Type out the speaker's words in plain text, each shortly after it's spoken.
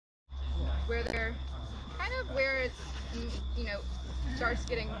where they're kind of where it's, you know, starts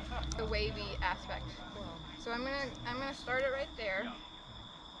getting the wavy aspect. So I'm gonna start it right there,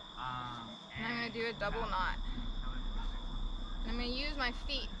 and I'm gonna do a double knot. And I'm gonna use my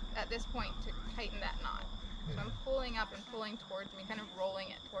feet at this point to tighten that knot. So I'm pulling up and pulling towards me, kind of rolling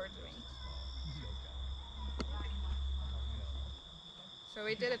it towards me. So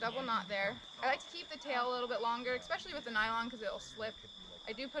we did a double knot there. I like to keep the tail a little bit longer, especially with the nylon, because it'll slip.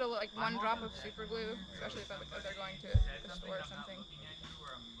 I do put like 1 drop of super glue, especially if they're going to the store or something.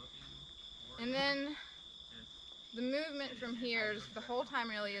 And then the movement from here, the whole time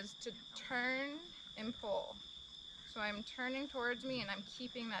really, is to turn and pull. So I'm turning towards me and I'm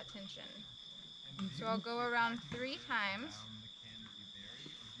keeping that tension. So I'll go around 3 times.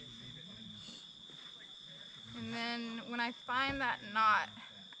 And then when I find that knot,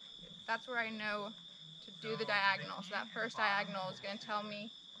 that's where I know to do the diagonal. So that first diagonal is going to tell me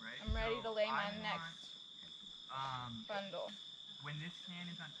I'm ready to lay my next bundle. When this can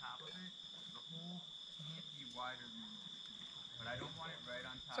is on top of it, the hole can't be wider than this. But I don't want it right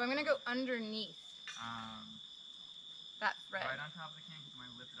on top. So I'm going to go underneath that thread. Right on top of the can, because when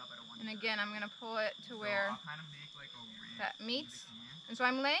I lift it up, I don't want it. And again, I'm going to pull it to where I'll kind of make like a rim that meets. And so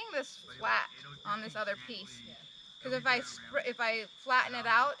I'm laying this flat on this other piece. Because if I flatten it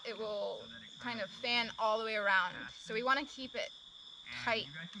out, it will kind of fan all the way around. So we want to keep it tight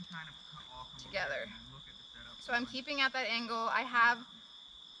together. So I'm keeping at that angle. I have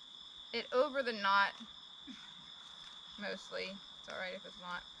it over the knot mostly. It's alright if it's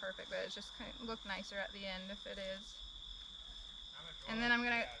not perfect, but it's just kind of look nicer at the end if it is. And then I'm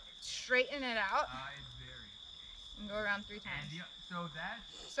going to straighten it out and go around 3 times.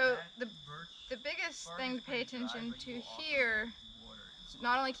 So the biggest thing to pay attention to here is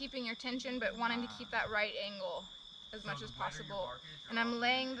not only keeping your tension, but wanting to keep that right angle as much as possible. And I'm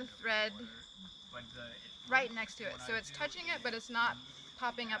laying the thread right next to it. So it's touching it, but it's not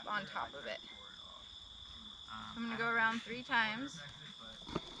popping up on top of it. I'm going to go around 3 times.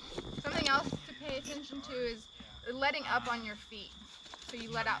 Something else to pay attention to is letting up on your feet. So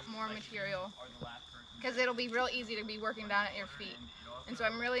you let out more material, because it'll be real easy to be working down at your feet. And so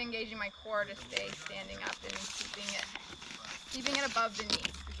I'm really engaging my core to stay standing up, and keeping it above the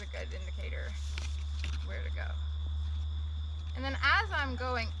knee is a good indicator of where to go. And then as I'm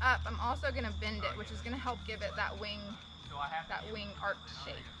going up, I'm also going to bend it, which is going to help give it that wing arched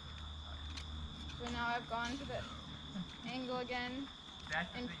shape. So now I've gone to the angle again,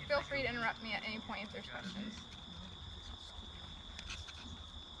 and feel free to interrupt me at any point if there's questions.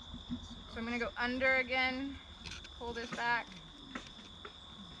 So I'm going to go under again, pull this back,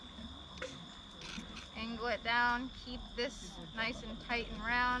 angle it down, keep this nice and tight and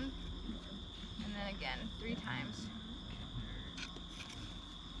round, and then again 3 times.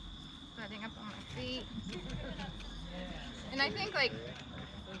 Setting up on my feet. And I think like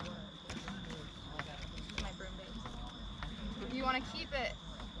my broom base. You want to keep it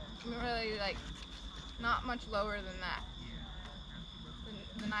really like not much lower than that.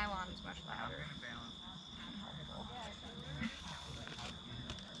 The nylon is much louder.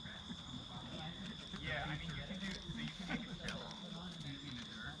 Yeah, I mean you can make it chill in the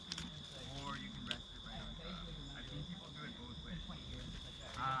dirt, or you can rest it right on top. I've seen people do it both ways.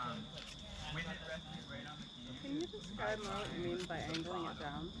 With it resting right on the can. Can you describe more what you mean by angling it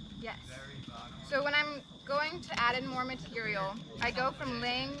down? Yes. So when I'm going to add in more material, I go from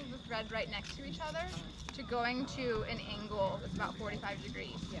laying the thread right next to each other to going to an angle that's about 45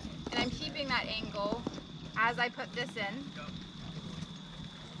 degrees. Yeah. And I'm keeping that angle as I put this in.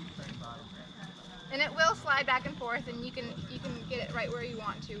 And it will slide back and forth, and you can get it right where you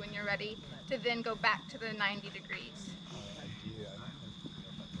want to when you're ready to then go back to the 90 degrees.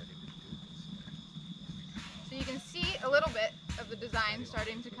 So you can see a little bit of the design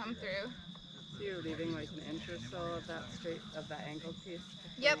starting to come through. So you're leaving like an inch or so of that angled piece?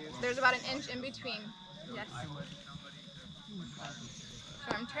 Yep, there's about an inch in between. Yes. So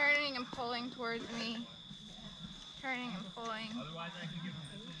I'm turning and pulling towards me. Turning and pulling.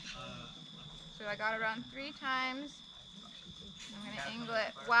 So I got around 3 times. I'm going to angle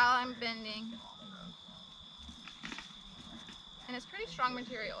it while I'm bending. And it's pretty strong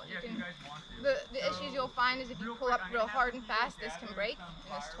material. The issues you'll find is if you pull up real hard and fast, this can break,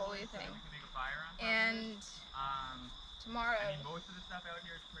 and it's totally a thing. And tomorrow,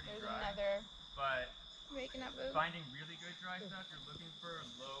 there's another. Waking up boob. Finding really good dry stuff, you're looking for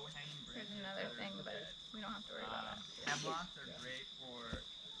low hanging branches. There's another thing, but we don't have to worry about that. Hemlocks are great for,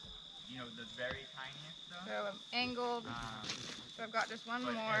 you know, the very tiniest stuff. So I'm angled. So I've got just one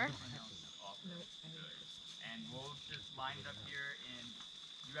more. And we'll just line it up here, and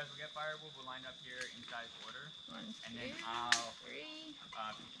You guys will get firewood. We'll line up here in size order. 1, 2, and then I'll 3.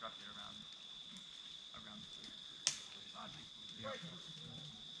 construct it around the yeah.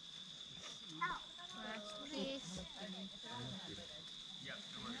 That's the piece. Yep,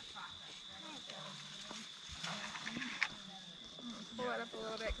 no worries. Pull it up a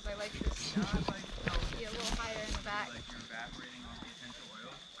little bit because I like this to be a little higher in the back. Like you're evaporating all the essential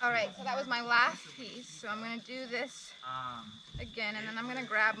oils. Alright, so that was my last piece. So I'm going to do this again, and then I'm going to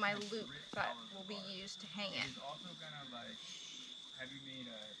grab my loop that will be used to hang it. It's also going to like, have you made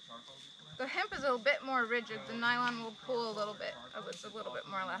a charcoal before? The hemp is a bit more rigid. The nylon will pull a little bit. It's a little bit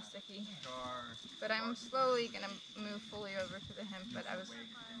more elasticy. But I'm slowly going to move fully over to the hemp. But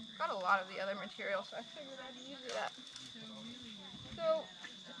got a lot of the other material, so I figured I'd use it up. So,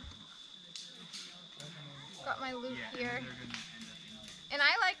 got my loop here. And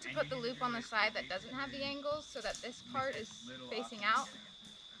I like to put the loop on the side that doesn't have the angles so that this part is facing out.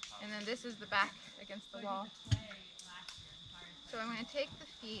 And then this is the back against the wall. So I'm going to take the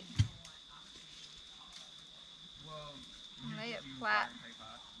feet and lay it flat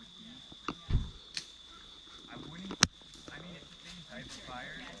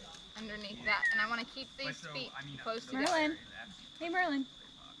underneath that. And I want to keep these feet close together. Merlin. Hey, Merlin.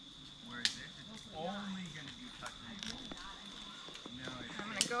 Whereas this is only going to be touching. I'm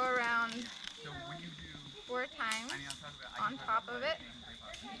going to go around 4 times on top of it.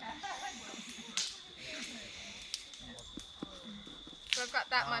 So I've got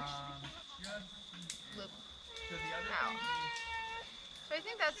that much loop out. So I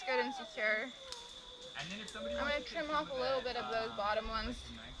think that's good and secure. I'm going to trim off a little bit of those bottom ones.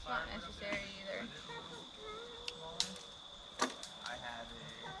 It's not necessary either.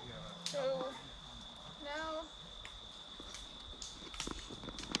 So now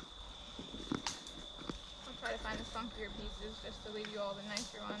I'll try to find the funkier pieces just to leave you all the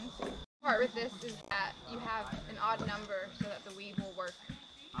nicer ones. The part with this is that you have an odd number so that the weave will work.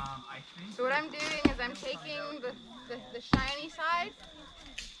 So what I'm doing is I'm taking the shiny side,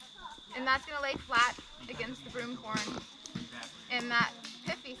 and that's going to lay flat against the broom corn, and that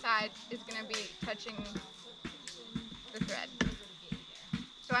piffy side is going to be touching the thread.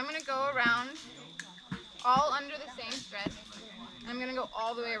 So I'm going to go around all under the same thread, and I'm going to go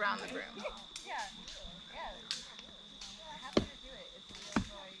all the way around the broom.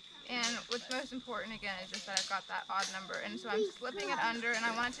 And what's most important again is just that I've got that odd number, and so I'm slipping it under, and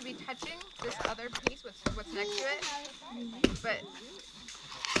I want it to be touching this other piece, what's next to it, but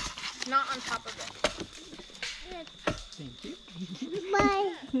not on top of it. Thank you.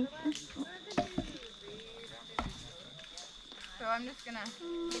 Bye. So I'm just gonna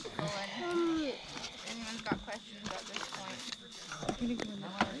keep it going. If anyone's got questions at this point. I'm gonna go in the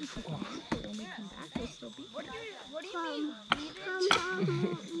car and put them in, but when we come back, we'll still be. What do you mean?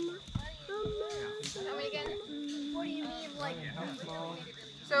 Tell me again. What do you mean, like?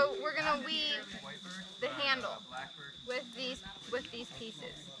 So we're gonna weave the handle with these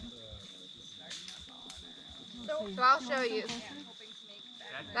pieces. So I'll show you.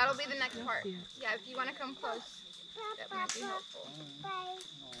 That'll be the next part. Yeah, if you want to come close, that might be helpful. Bye.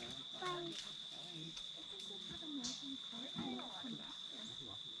 Bye.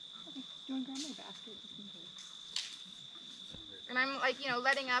 Do you want to grab my basket just in case? And I'm like,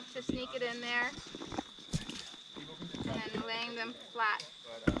 letting up to sneak it in there, and then laying them flat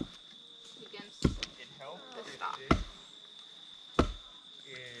against the stock.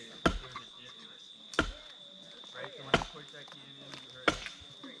 Right, so when I push that can in, you heard it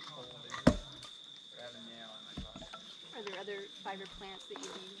hold it. Grab a nail in my pocket. Are there other fiber plants that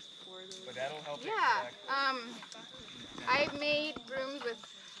you use for those? But that'll help Yeah, I've made brooms with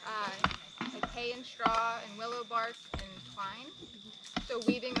like hay and straw and willow bark and twine. So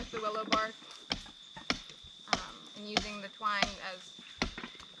weaving with the willow bark and using the twine as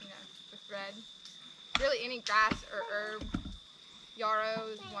the thread. Really any grass or herb. Yarrow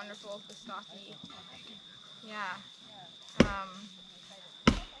is wonderful, the stocky. Yeah.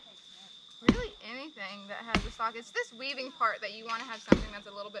 Really anything that has a stalk. It's this weaving part that you want to have something that's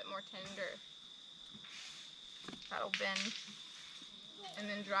a little bit more tender. That'll bend and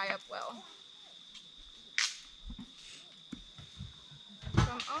then dry up well.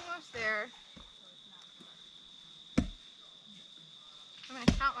 So I'm almost there. I'm going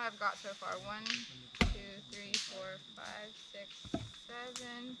to count what I've got so far. 1, 2, 3, 4, 5, 6,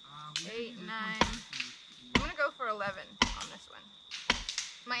 7, 8, 9. I'm going to go for 11 on this one.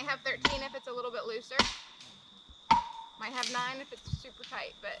 Might have 13 if it's a little bit looser. Might have 9 if it's super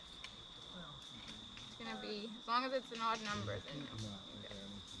tight, but it's going to be, as long as it's an odd number, then you'll be good.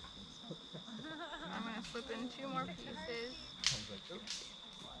 I'm going to slip in 2 more pieces.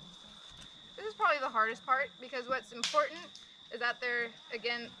 the hardest part, because what's important is that they're,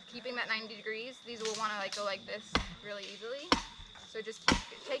 again, keeping that 90 degrees. These will want to like go like this really easily. So just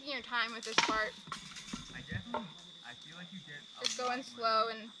keep taking your time with this part. I feel like you get just going slow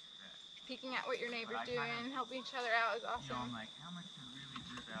and peeking at what your neighbor's doing and helping each other out is awesome. You know, I'm like, how much could really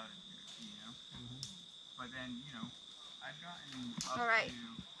drip out of here, you know? But then, you know, I've gotten up All right.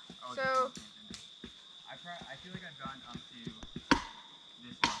 to... So... I feel like I've gotten up to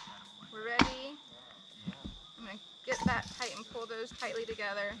this much out of one. We're ready. I'm going to get that tight and pull those tightly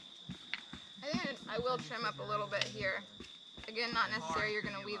together. I think I will trim up a little bit here. Again, not necessary, you're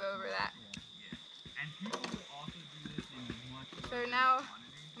going to weave over that. Yeah. And people will also do this in much So now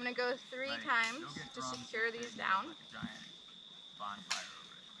I'm going to go 3 times to secure these down.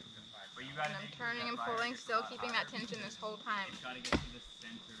 And I'm turning and pulling, still keeping that tension this whole time.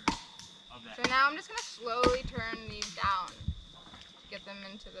 So now I'm just going to slowly turn these down to get them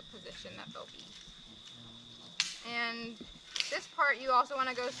into the position that they'll be. And this part you also want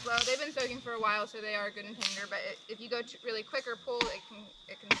to go slow. They've been soaking for a while, so they are good and tender, but if you go really quick or pull, it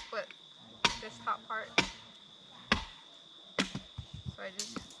can split this top part. So I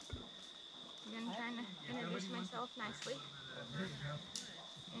just, again, trying to introduce myself nicely.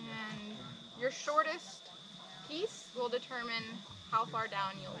 And your shortest piece will determine how far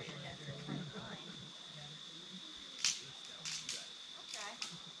down you'll weave.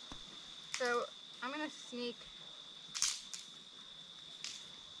 So I'm going to sneak,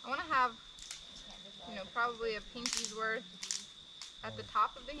 I want to have, you know, probably a pinky's worth at the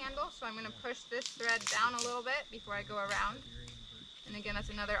top of the handle, so I'm going to push this thread down a little bit before I go around. And again, that's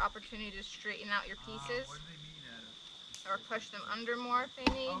another opportunity to straighten out your pieces, or push them under more if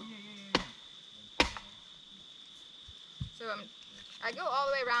they need. So I go all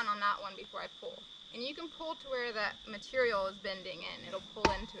the way around on that one before I pull. And you can pull to where that material is bending in. It'll pull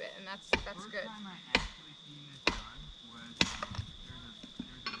into it, and that's good.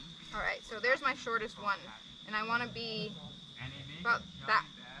 Alright, so there's my shortest one. And I want to be about that,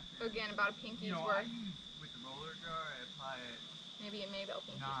 again, about a pinky's worth. Maybe a Maybell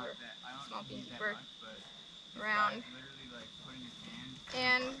pinky's worth. Small pinky's worth. Around.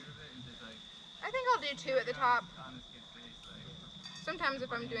 And I think I'll do 2 at the top. Sometimes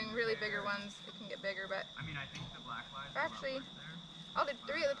if I'm doing really bigger ones, it can get bigger, but actually, I'll do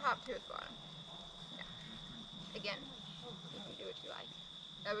 3 at the top, 2 at the bottom. Yeah. Again, you can do what you like.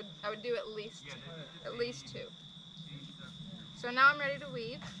 I would do at least 2. So now I'm ready to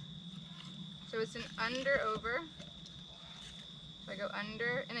weave. So it's an under over. So I go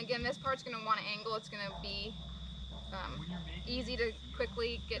under, and again, this part's going to want to angle. It's going to be easy to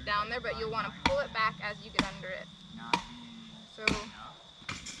quickly get down there, but you'll want to pull it back as you get under it. So,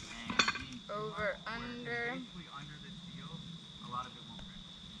 over, under,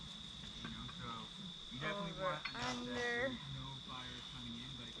 over, under,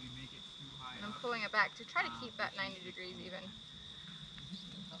 and I'm pulling it back to try to keep that 90 degrees even.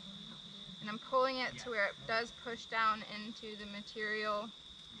 And I'm pulling it to where it does push down into the material.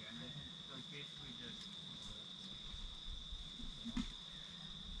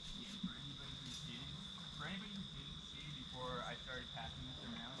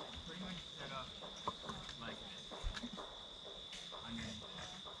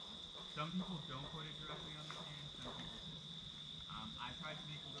 Some people don't put it directly on the pan, some people do. I tried to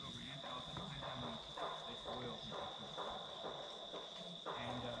make a little ramp. It also depends on the soil conditions.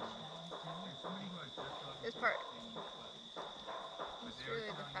 And there's somebody who has just off This part is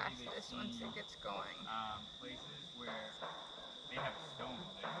really the fastest once it gets going. Places where they have stone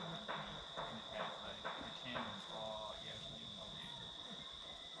there, and it has like the channels all,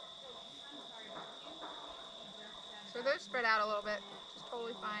 So those spread out a little bit, which is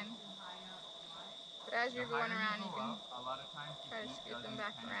totally fine. But as you're going around, you can try to scoot them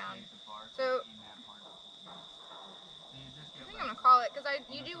back around. So I think I'm going to call it, because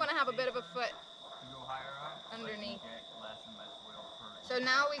you do want to have a bit of a foot underneath. So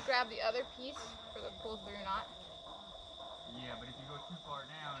now we grab the other piece for the pull through knot. Yeah, but if you go too far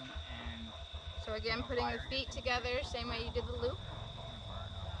down and... So again, putting the feet together, same way you did the loop.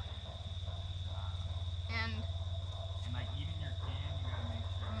 And like even your can, you gotta make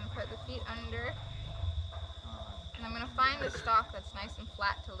sure. I'm going to put the feet under. And I'm going to find a stalk that's nice and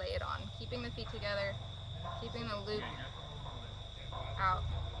flat to lay it on, keeping the feet together, keeping the loop out.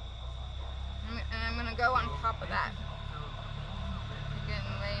 And I'm going to go on top of that. Again,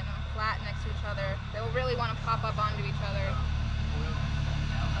 laying them flat next to each other. They'll really want to pop up onto each other at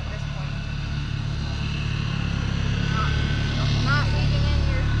this point. Not leaving in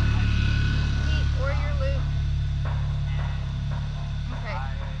your feet or your loop. Okay.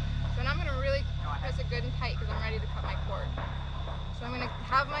 So now I'm going to really good and tight because I'm ready to cut my cord. So I'm going to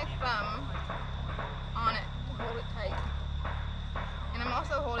have my thumb on it to hold it tight. And I'm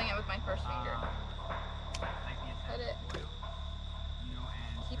also holding it with my first finger. Cut it.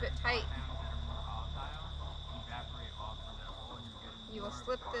 Keep it tight. You will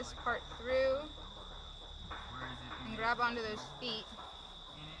slip this part through and grab onto those feet.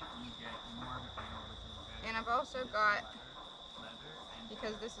 And I've also got,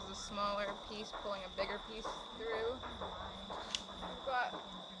 because this is a smaller piece pulling a bigger piece through, I've got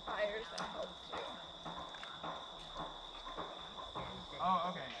pliers that help too.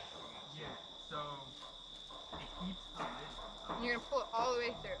 Oh, okay. Yeah. So it keeps the lid. And you're gonna pull it all the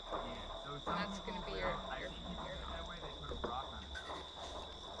way through. Yeah. So And that's gonna be your that way they put a rock on it.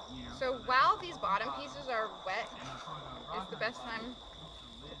 You know, so while these bottom pieces are wet, is the best time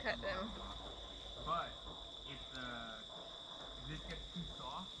to cut them. But if this gets too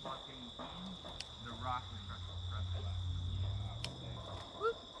soft while it's getting eaten, the rock will crush it.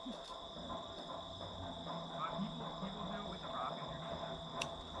 Whoop. But people do it with the rock underneath.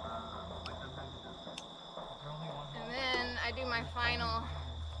 But sometimes it doesn't. And then I do my final.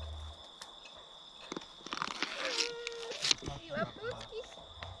 You up, Booskies?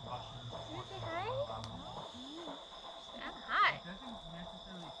 You wanna say hi? Stand hi. It doesn't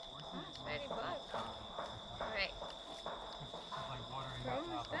necessarily force it. Oh, Betty Bug. Alright. We're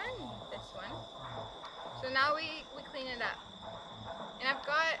almost done with this one. So now we clean it up. And I've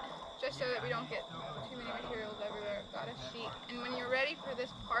got, just so that we don't get too many materials everywhere, I've got a sheet. And when you're ready for this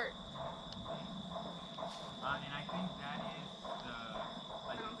part, And I think that is the.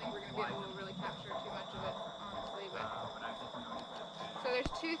 I don't think we're going to be able to really capture too much of it, honestly. But I've just noticed that. so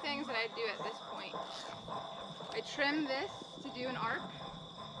there's two things that I do at this point. I trim this to do an arc.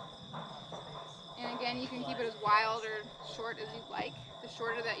 And again, you can keep it as wild or short as you like. The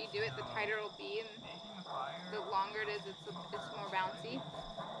shorter that you do it, the tighter it'll be, and the longer it is, it's more bouncy.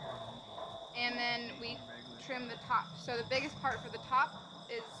 And then we trim the top. So the biggest part for the top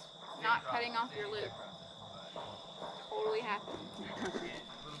is not cutting off your loop. Totally happens. A little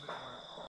bit more.